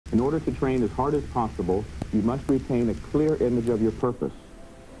In order to train as hard as possible, you must retain a clear image of your purpose.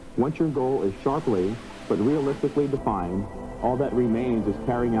 Once your goal is sharply but realistically defined, all that remains is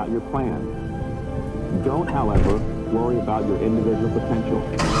carrying out your plan. Don't, however, worry about your individual potential.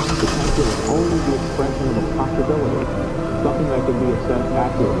 Potential is only the expression of a possibility, something that can be assessed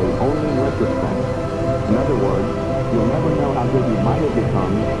accurately only in retrospect. In other words, you'll never know how good you might have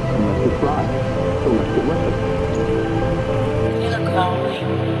become unless you try. So let's get with it. You look lonely.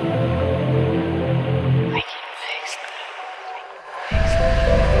 I can fix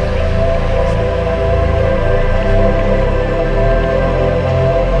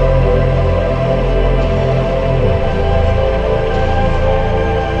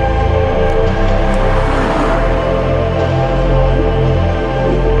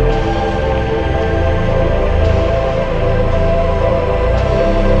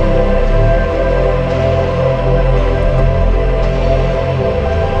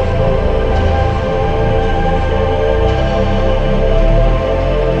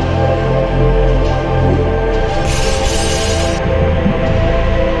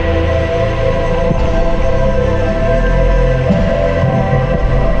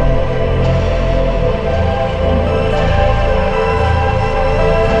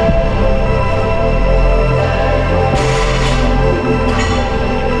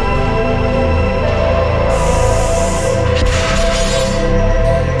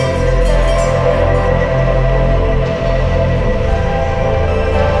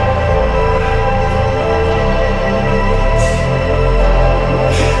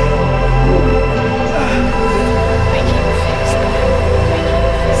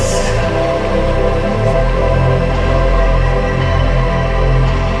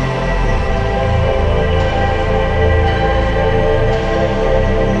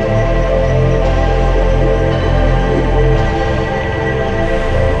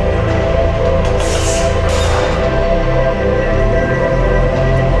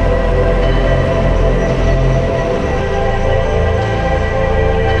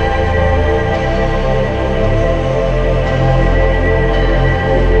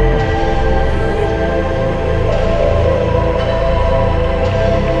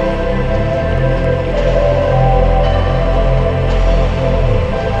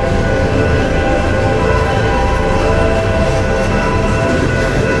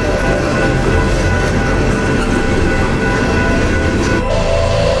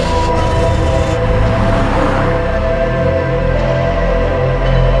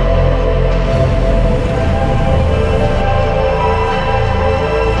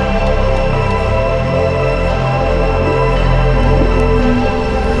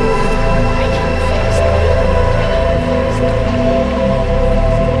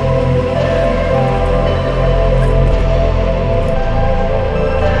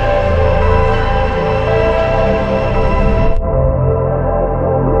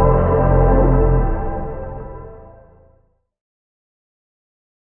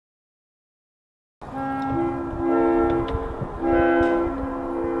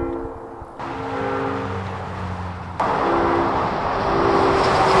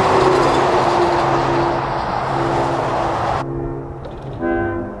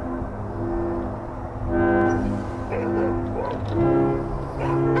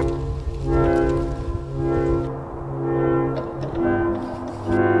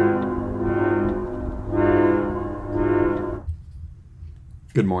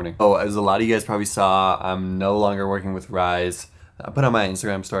Good morning. Oh, as a lot of you guys probably saw, I'm no longer working with Rise. I put on my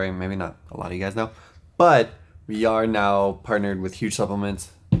Instagram story, maybe not a lot of you guys know, but we are now partnered with Huge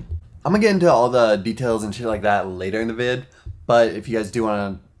Supplements. I'm gonna get into all the details and shit like that later in the vid, but if you guys do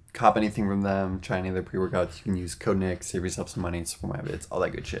wanna cop anything from them, try any of their pre-workouts, you can use code Nick, save yourself some money, support my vids, all that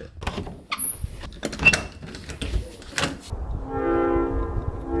good shit.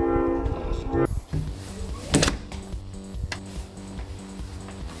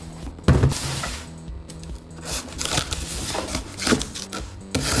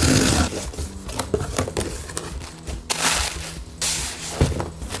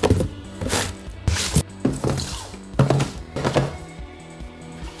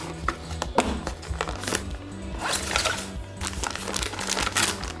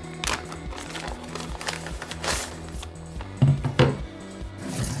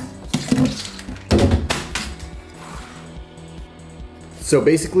 So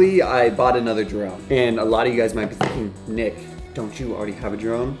basically, I bought another drone, and a lot of you guys might be thinking, Nick, don't you already have a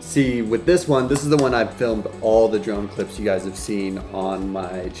drone? See, with this one, this is the one I've filmed all the drone clips you guys have seen on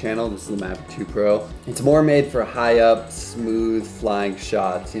my channel. This is the Mavic 2 Pro. It's more made for high up, smooth flying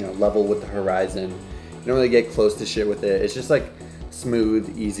shots, you know, level with the horizon. You don't really get close to shit with it. It's just like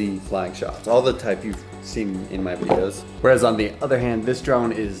smooth, easy flying shots. All the type you've seen in my videos. Whereas on the other hand, this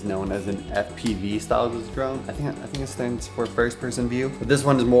drone is known as an FPV style drone. I think it stands for first person view. But this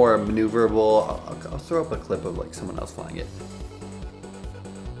one is more maneuverable. I'll throw up a clip of like someone else flying it.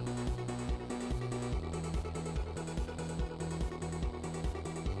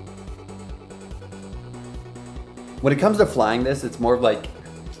 When it comes to flying this, it's more of like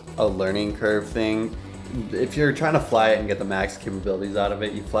a learning curve thing. If you're trying to fly it and get the max capabilities out of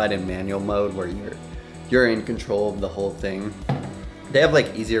it, you fly it in manual mode where you're in control of the whole thing. They have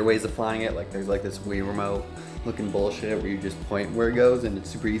like easier ways of flying it. Like there's like this Wii remote looking bullshit where you just point where it goes and it's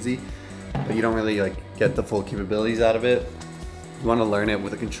super easy, but you don't really like get the full capabilities out of it. You want to learn it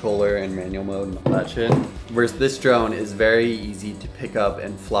with a controller and manual mode and all that shit. Whereas this drone is very easy to pick up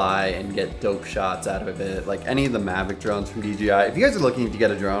and fly and get dope shots out of it. Like any of the Mavic drones from DJI. If you guys are looking to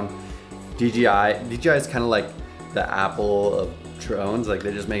get a drone, DJI is kind of like the Apple of drones. Like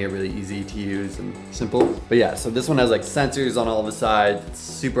they just make it really easy to use and simple. But yeah, so this one has like sensors on all the sides. It's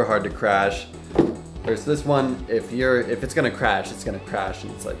super hard to crash. Whereas this one, if it's gonna crash, it's gonna crash,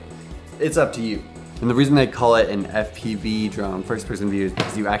 and it's like, it's up to you. And the reason they call it an FPV drone, first person view, is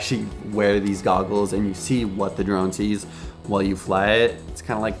because you actually wear these goggles and you see what the drone sees while you fly it. It's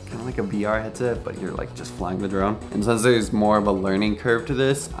kind of like a VR headset, but you're like just flying the drone. And since there's more of a learning curve to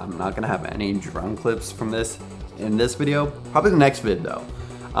this, I'm not gonna have any drone clips from this in this video. Probably the next vid though.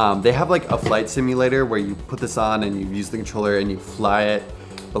 They have like a flight simulator where you put this on and you use the controller and you fly it,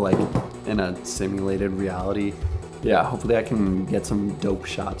 but like in a simulated reality. Yeah, hopefully I can get some dope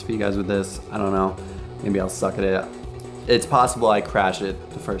shots for you guys with this. I don't know, maybe I'll suck at it. It's possible I crash it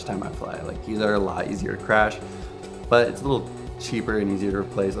the first time I fly. Like these are a lot easier to crash, but it's a little cheaper and easier to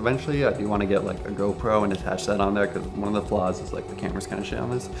replace. Eventually I do want to get like a GoPro and attach that on there, because one of the flaws is like the camera's kind of shit on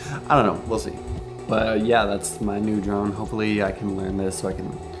this. I don't know, we'll see. But yeah, that's my new drone. Hopefully I can learn this so I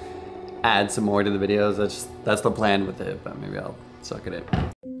can add some more to the videos. That's the plan with it, but maybe I'll suck at it.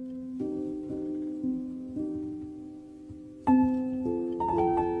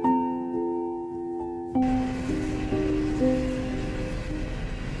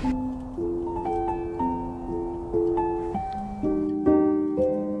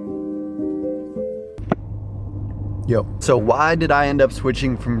 Yo, so why did I end up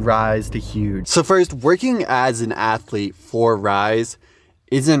switching from Rise to Huge? So first, working as an athlete for Rise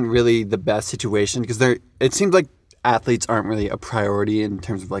isn't really the best situation, because it seems like athletes aren't really a priority in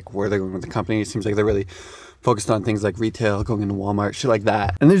terms of like where they're going with the company. It seems like they're really focused on things like retail, going into Walmart, shit like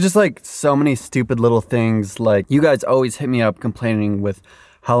that. And there's just like so many stupid little things. Like you guys always hit me up complaining with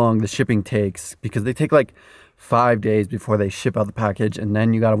how long the shipping takes, because they take like 5 days before they ship out the package, and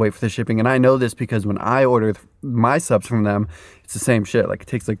then you gotta wait for the shipping. And I know this because when I order my subs from them, it's the same shit. Like it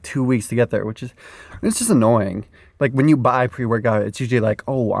takes like 2 weeks to get there, it's just annoying. Like when you buy pre-workout, it's usually like,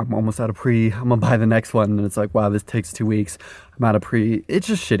 oh, I'm almost out of pre, I'm gonna buy the next one. And it's like, wow, this takes 2 weeks, I'm out of pre. It's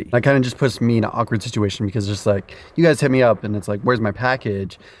just shitty. That kind of just puts me in an awkward situation, because just like, you guys hit me up and it's like, where's my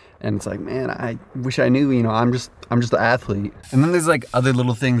package? And it's like, man, I wish I knew, you know, I'm just an athlete. And then there's like other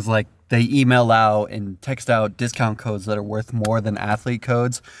little things, like they email out and text out discount codes that are worth more than athlete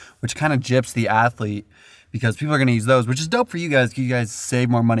codes, which kind of gyps the athlete, because people are gonna use those, which is dope for you guys, because you guys save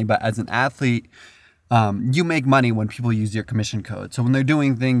more money. But as an athlete, you make money when people use your commission code. So when they're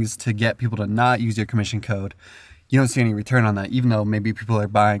doing things to get people to not use your commission code, you don't see any return on that, even though maybe people are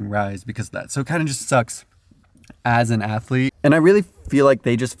buying Rise because of that. So it kind of just sucks as an athlete. And I really feel like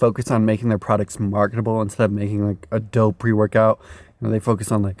they just focus on making their products marketable instead of making like a dope pre-workout. You know, they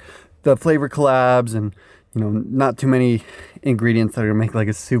focus on like the flavor collabs and, you know, not too many ingredients that are gonna make like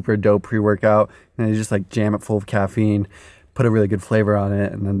a super dope pre-workout. And they just like jam it full of caffeine, put a really good flavor on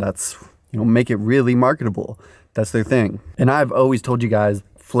it, and then that's, you know, make it really marketable. That's their thing. And I've always told you guys,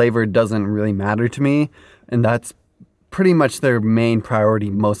 flavor doesn't really matter to me, and that's pretty much their main priority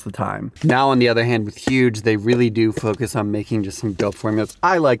most of the time. Now, on the other hand, with Huge, they really do focus on making just some dope formulas.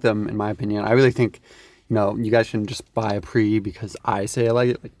 I like them, in my opinion. I really think, you know, you guys shouldn't just buy a pre because I say I like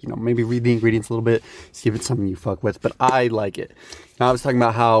it. Like, you know, maybe read the ingredients a little bit, see if it's something you fuck with, but I like it. Now, I was talking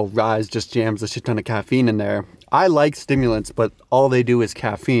about how Rise just jams a shit ton of caffeine in there. I like stimulants, but all they do is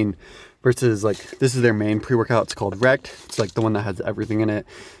caffeine, versus like, this is their main pre-workout. It's called Rect. It's like the one that has everything in it: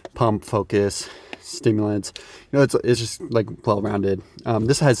 pump, focus, stimulants. You know, it's just like well-rounded.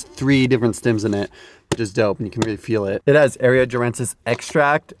 This has 3 different stims in it, which is dope, and you can really feel it. It has Aerogerensis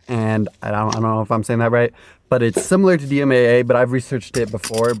extract, and I don't know if I'm saying that right, but it's similar to DMAA, but I've researched it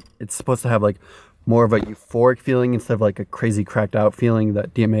before. It's supposed to have like more of a euphoric feeling instead of like a crazy cracked out feeling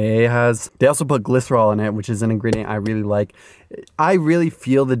that DMAA has. They also put glycerol in it, which is an ingredient I really like. I really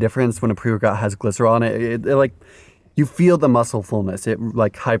feel the difference when a pre-workout has glycerol in it. It like, you feel the muscle fullness. It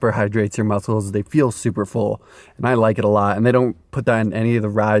like hyperhydrates your muscles. They feel super full, and I like it a lot. And they don't put that in any of the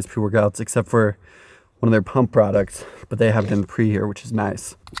Rise pre-workouts except for one of their pump products, but they have it in the pre here, which is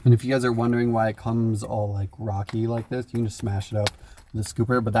nice. And if you guys are wondering why it comes all like rocky like this, you can just smash it up with a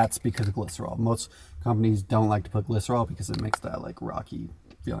scooper, but that's because of glycerol. Most companies don't like to put glycerol because it makes that like rocky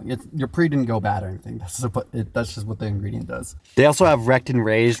feeling. Your pre didn't go bad or anything. That's just what the ingredient does. They also have Wrecked and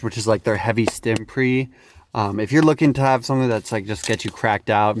Raised, which is like their heavy stim pre. If you're looking to have something that's like just get you cracked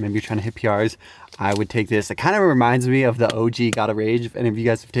out, maybe you're trying to hit PRs, I would take this. It kind of reminds me of the OG Gotta Rage, if any of you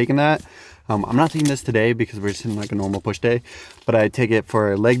guys have taken that. I'm not taking this today because we're just in like a normal push day, but I take it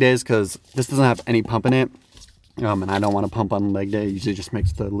for leg days because this doesn't have any pump in it. And I don't want to pump on leg day. It usually just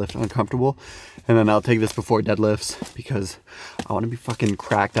makes the lift uncomfortable. And then I'll take this before deadlifts because I want to be fucking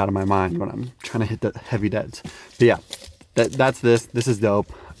cracked out of my mind when I'm trying to hit the heavy deads. But yeah, that's this. This is dope,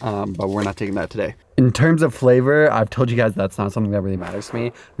 but we're not taking that today. In terms of flavor, I've told you guys that's not something that really matters to me.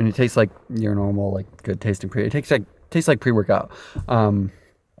 I mean, it tastes like your normal, like good tasting pre. It tastes like pre-workout.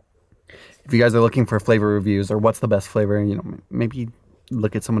 If you guys are looking for flavor reviews or what's the best flavor, you know, maybe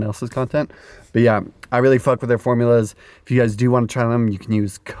look at someone else's content. But yeah, I really fuck with their formulas. If you guys do want to try them, you can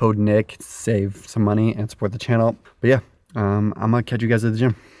use code Nick to save some money and support the channel. But yeah, I'm gonna catch you guys at the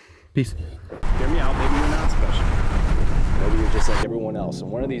gym. Peace. Hear me out, maybe you're not special. Maybe you're just like everyone else.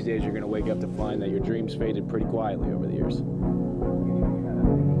 And one of these days you're gonna wake up to find that your dreams faded pretty quietly over the years.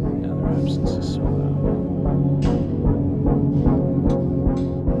 Now their absence is so loud.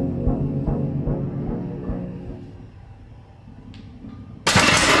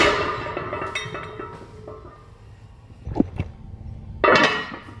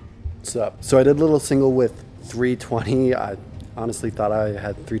 Up. So I did a little single with 320. I honestly thought I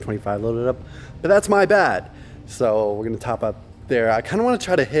had 325 loaded up, but that's my bad. So we're gonna top up there. I kind of want to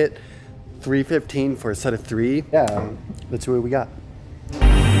try to hit 315 for a set of 3. Yeah, let's see what we got.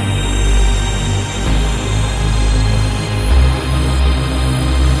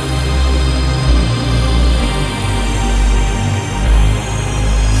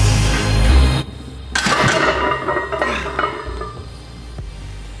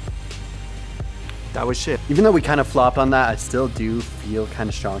 That was shit. Even though we kind of flopped on that, I still do feel kind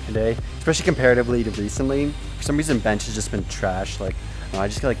of strong today, especially comparatively to recently. For some reason, bench has just been trash. Like, I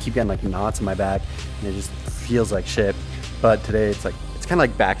just gotta keep getting like knots in my back, and it just feels like shit. But today, it's kind of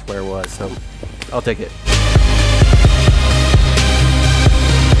like back to where it was, so I'll take it.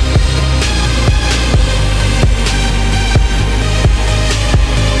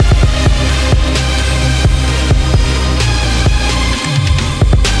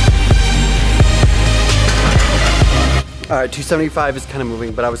 All right, 275 is kind of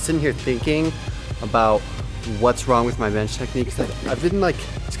moving, but I was sitting here thinking about what's wrong with my bench technique. I've been like,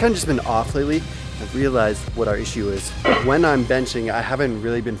 it's kind of just been off lately. I've realized what our issue is. When I'm benching, I haven't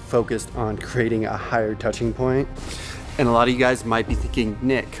really been focused on creating a higher touching point. And a lot of you guys might be thinking,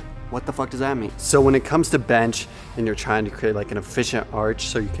 Nick, what the fuck does that mean? So when it comes to bench and you're trying to create like an efficient arch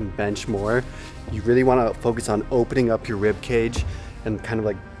so you can bench more, you really want to focus on opening up your rib cage and kind of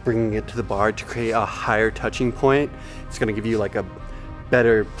like bringing it to the bar to create a higher touching point. It's gonna give you like a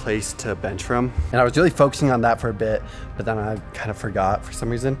better place to bench from. And I was really focusing on that for a bit, but then I kind of forgot for some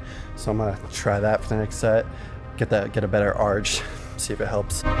reason. So I'm gonna try that for the next set, get a better arch, see if it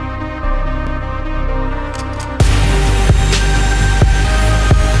helps.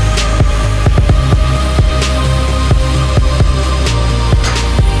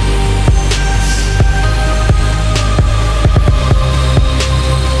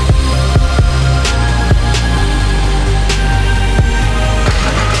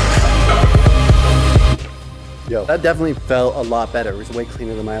 Yo, that definitely felt a lot better. It was way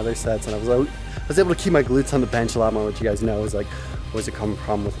cleaner than my other sets, and I was able to keep my glutes on the bench a lot more, which you guys know is like always a common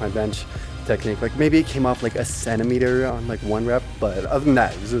problem with my bench technique. Like maybe it came off like a centimeter on like 1 rep, but other than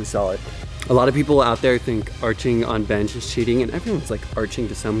that, it was really solid. A lot of people out there think arching on bench is cheating, and everyone's like arching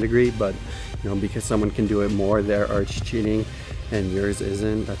to some degree, but you know, because someone can do it more, they're arch cheating and yours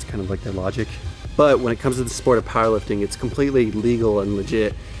isn't. That's kind of like their logic. But when it comes to the sport of powerlifting, it's completely legal and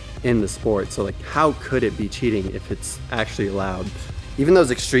legit in the sport. So like, how could it be cheating if it's actually allowed? Even those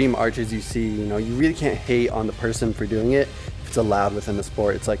extreme arches you see, you know, you really can't hate on the person for doing it if it's allowed within the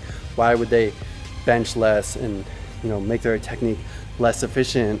sport. It's like, why would they bench less and, you know, make their technique less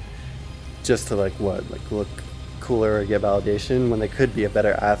efficient just to like what, like look cooler or get validation when they could be a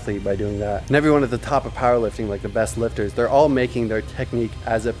better athlete by doing that? And everyone at the top of powerlifting, like the best lifters, they're all making their technique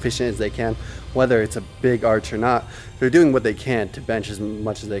as efficient as they can, whether it's a big arch or not. They're doing what they can to bench as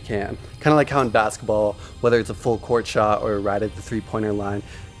much as they can. Kind of like how in basketball, whether it's a full court shot or right at the 3-pointer line,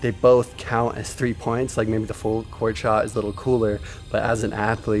 they both count as 3 points. Like maybe the full court shot is a little cooler, but as an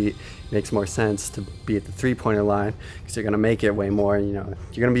athlete, it makes more sense to be at the 3-pointer line because you're gonna make it way more. You know,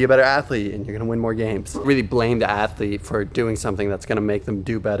 you're gonna be a better athlete and you're gonna win more games. Really blame the athlete for doing something that's gonna make them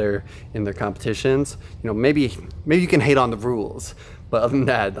do better in their competitions. You know, maybe you can hate on the rules, but other than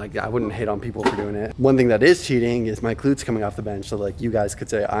that, like, I wouldn't hate on people for doing it. One thing that is cheating is my glutes coming off the bench. So like, you guys could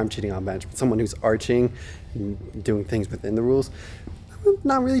say I'm cheating on bench, but someone who's arching and doing things within the rules,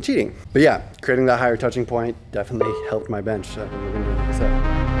 not really cheating. But yeah, creating that higher touching point definitely helped my bench. So we're gonna do like I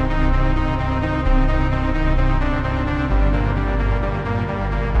said.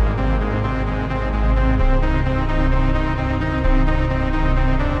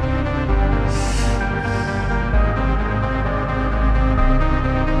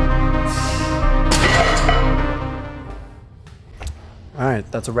 All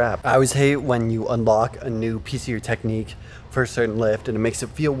right, that's a wrap. I always hate when you unlock a new piece of your technique for a certain lift and it makes it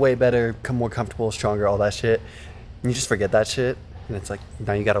feel way better, become more comfortable, stronger, all that shit. And you just forget that shit. And it's like,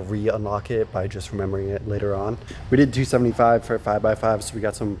 now you gotta re-unlock it by just remembering it later on. We did 275 for a 5x5, so we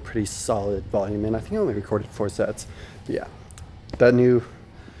got some pretty solid volume in. I think I only recorded 4 sets. But yeah, that new,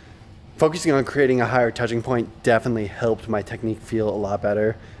 focusing on creating a higher touching point definitely helped my technique feel a lot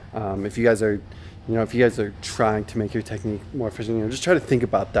better. If you guys are trying to make your technique more efficient, you know, just try to think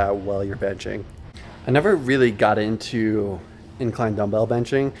about that while you're benching. I never really got into incline dumbbell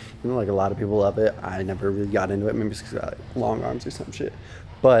benching. You know, like a lot of people love it. I never really got into it, maybe because I got like long arms or some shit.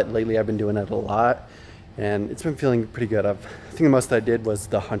 But lately I've been doing it a lot and it's been feeling pretty good. I think the most I did was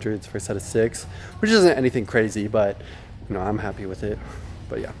the hundreds for a set of 6, which isn't anything crazy, but you know, I'm happy with it.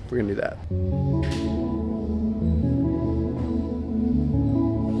 But yeah, we're gonna do that.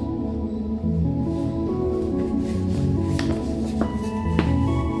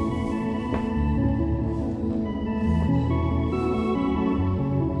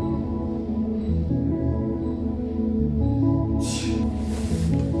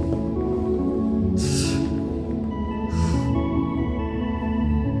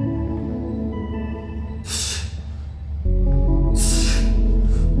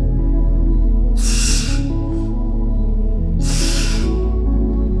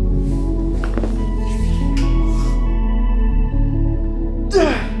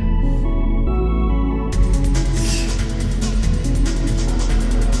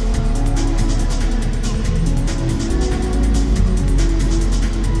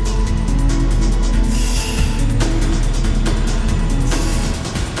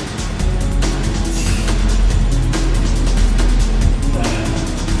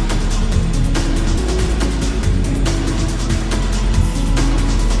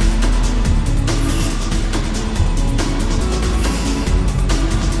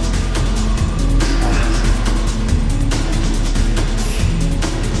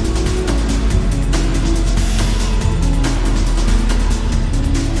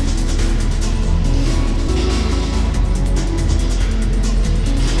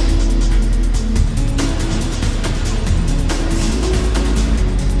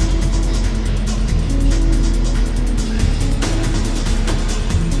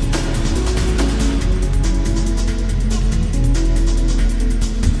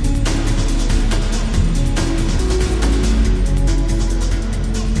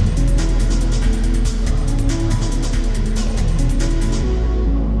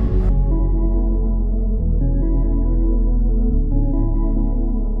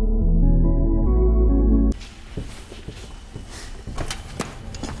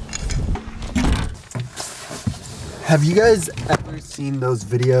 Have you guys ever seen those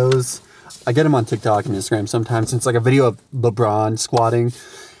videos? I get them on TikTok and Instagram sometimes. It's like a video of LeBron squatting.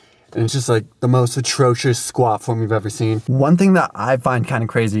 And it's just like the most atrocious squat form you've ever seen. One thing that I find kind of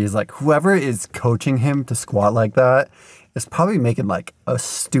crazy is like whoever is coaching him to squat like that is probably making like a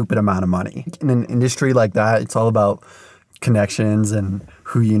stupid amount of money. In an industry like that, it's all about connections and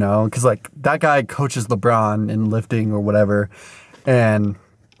who you know. Cause like that guy coaches LeBron in lifting or whatever. And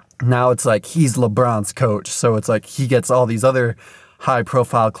now it's like he's LeBron's coach. So it's like he gets all these other high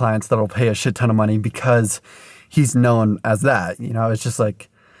profile clients that'll pay a shit ton of money because he's known as that. You know, it's just like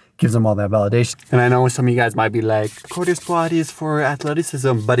gives him all that validation. And I know some of you guys might be like, quarter squat is for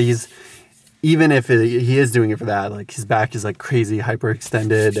athleticism, but even if he is doing it for that, like his back is like crazy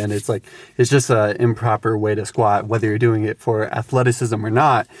hyperextended and it's like, it's just an improper way to squat, whether you're doing it for athleticism or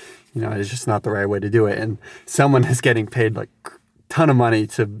not, you know, it's just not the right way to do it. And someone is getting paid like ton of money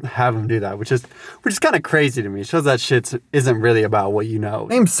to have him do that, which is kind of crazy to me. It shows that shit isn't really about what you know.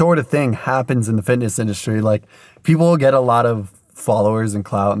 Same sort of thing happens in the fitness industry. Like people will get a lot of followers and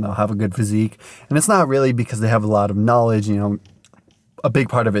clout and they'll have a good physique. And it's not really because they have a lot of knowledge, you know, a big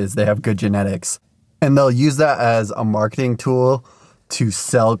part of it is they have good genetics. And they'll use that as a marketing tool to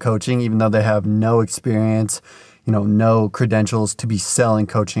sell coaching, even though they have no experience, you know, no credentials to be selling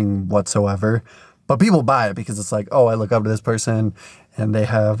coaching whatsoever. But people buy it because it's like, oh, I look up to this person and they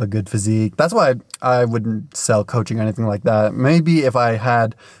have a good physique. That's why I wouldn't sell coaching or anything like that. Maybe if I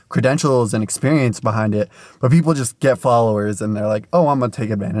had credentials and experience behind it, but people just get followers and they're like, oh, I'm going to take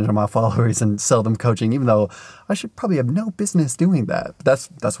advantage of my followers and sell them coaching, even though I should probably have no business doing that. But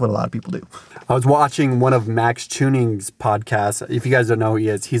that's what a lot of people do. I was watching one of Max Tuning's podcasts. If you guys don't know who he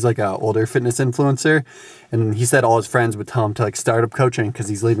is, he's like an older fitness influencer. And he said all his friends would tell him to like start up coaching because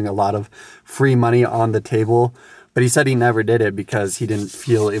he's leaving a lot of free money on the table. But he said he never did it because he didn't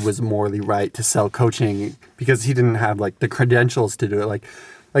feel it was morally right to sell coaching because he didn't have like the credentials to do it.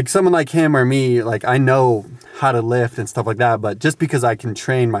 Like someone like him or me, like I know how to lift and stuff like that, but just because I can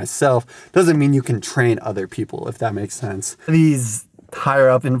train myself doesn't mean you can train other people, if that makes sense. These higher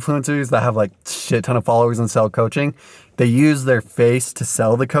up influencers that have like shit ton of followers and sell coaching, they use their face to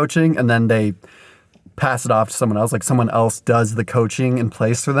sell the coaching and then they pass it off to someone else, like someone else does the coaching in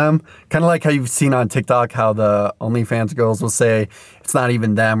place for them. Kind of like how you've seen on TikTok how the OnlyFans girls will say it's not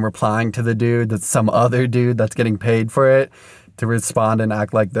even them replying to the dude, that's some other dude that's getting paid for it to respond and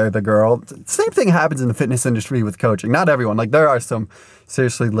act like they're the girl. Same thing happens in the fitness industry with coaching. Not everyone. Like there are some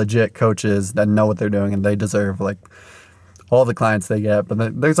seriously legit coaches that know what they're doing and they deserve like all the clients they get,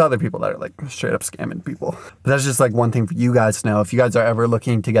 but there's other people that are like straight up scamming people. But that's just like one thing for you guys to know. If you guys are ever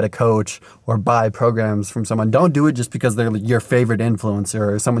looking to get a coach or buy programs from someone, don't do it just because they're your favorite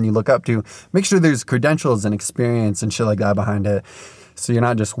influencer or someone you look up to. Make sure there's credentials and experience and shit like that behind it. So you're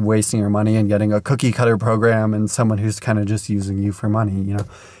not just wasting your money and getting a cookie cutter program and someone who's kind of just using you for money, you know.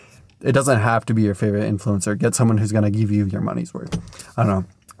 It doesn't have to be your favorite influencer. Get someone who's gonna give you your money's worth. I don't know.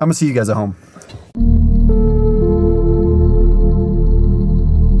 I'm gonna see you guys at home.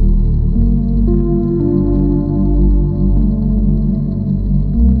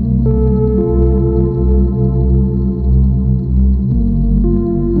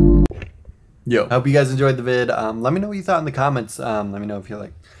 Yo, I hope you guys enjoyed the vid. Let me know what you thought in the comments. Let me know if you're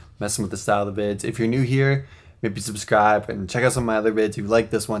like messing with the style of the vids. If you're new here, maybe subscribe and check out some of my other vids. If you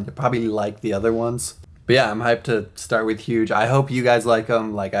like this one, you'll probably like the other ones. But yeah, I'm hyped to start with huge. I hope you guys like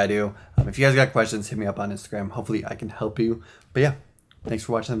them like I do. If you guys got questions, hit me up on Instagram. Hopefully I can help you. But yeah, thanks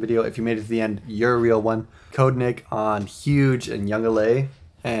for watching the video. If you made it to the end, you're a real one. Code Nick on huge and Young LA.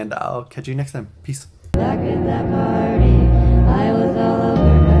 And I'll catch you next time. Peace.